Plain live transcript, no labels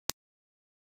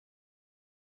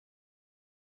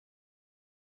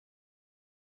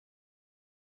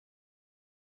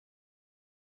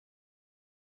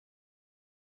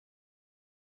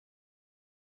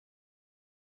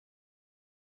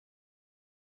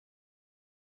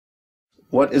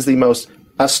What is the most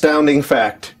astounding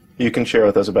fact you can share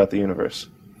with us about the universe?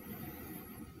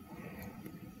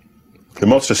 The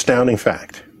most astounding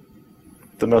fact.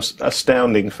 The most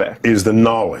astounding fact. Is the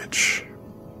knowledge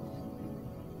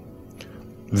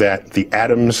that the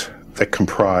atoms that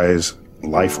comprise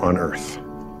life on Earth,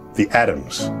 the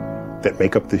atoms that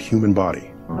make up the human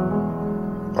body,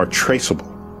 are traceable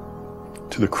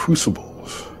to the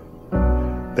crucibles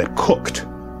that cooked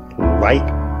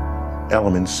light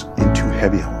elements into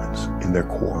heavy elements in their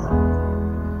core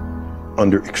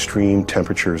under extreme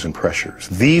temperatures and pressures.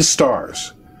 These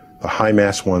stars, the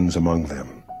high-mass ones among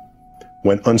them,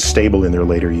 went unstable in their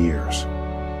later years.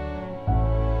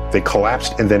 They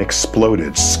collapsed and then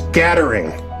exploded, scattering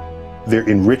their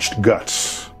enriched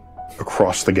guts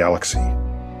across the galaxy.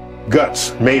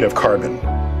 Guts made of carbon,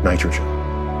 nitrogen,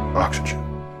 oxygen,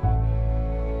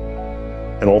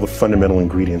 and all the fundamental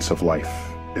ingredients of life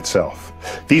itself.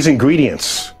 These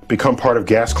ingredients become part of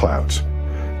gas clouds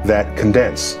that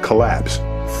condense, collapse,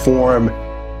 form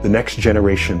the next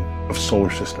generation of solar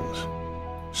systems,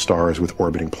 stars with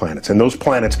orbiting planets. And those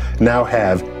planets now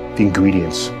have the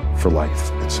ingredients for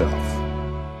life itself.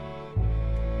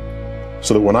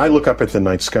 So that when I look up at the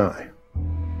night sky,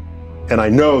 and I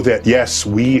know that, yes,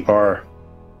 we are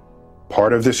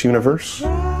part of this universe,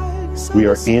 we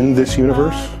are in this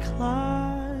universe,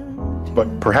 but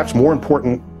perhaps more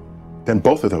important than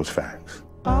both of those facts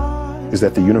is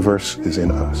that the universe is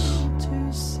in us.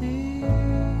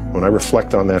 When I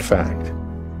reflect on that fact,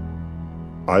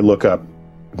 I look up.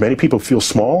 Many people feel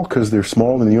small because they're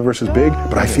small and the universe is big,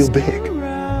 but I feel big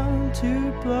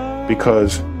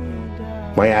because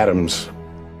my atoms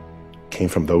came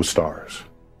from those stars.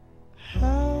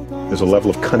 There's a level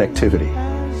of connectivity.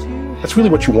 That's really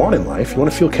what you want in life. You want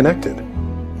to feel connected.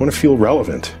 You want to feel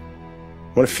relevant.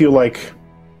 You want to feel like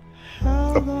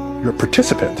you're a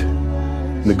participant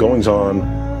in the goings-on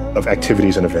of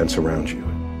activities and events around you.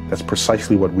 That's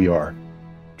precisely what we are,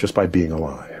 just by being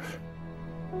alive.